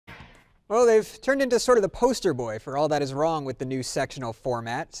Well, they've turned into sort of the poster boy for all that is wrong with the new sectional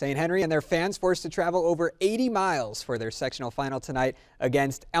format. St. Henry and their fans forced to travel over 80 miles for their sectional final tonight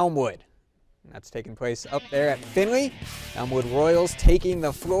against Elmwood. That's taking place up there at Finley. Elmwood Royals taking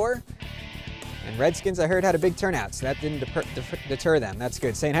the floor. And Redskins, I heard, had a big turnout, so that didn't deter them. That's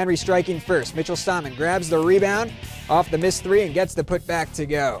good. St. Henry striking first. Mitchell Stottman grabs the rebound off the missed three and gets the putback to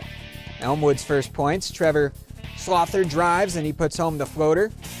go. Elmwood's first points. Trevor Slother drives and he puts home the floater.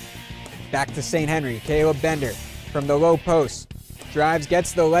 Back to St. Henry. Caleb Bender from the low post. Drives,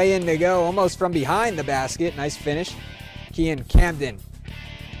 gets the lay-in to go almost from behind the basket. Nice finish. Kean Camden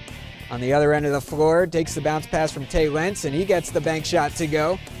on the other end of the floor takes the bounce pass from Tay Lentz and he gets the bank shot to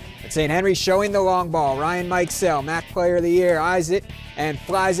go. But St. Henry showing the long ball. Ryan Mikesell, MAC Player of the Year, eyes it and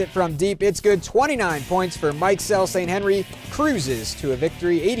flies it from deep. It's good. 29 points for Mikesell. St. Henry cruises to a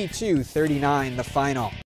victory, 82-39 the final.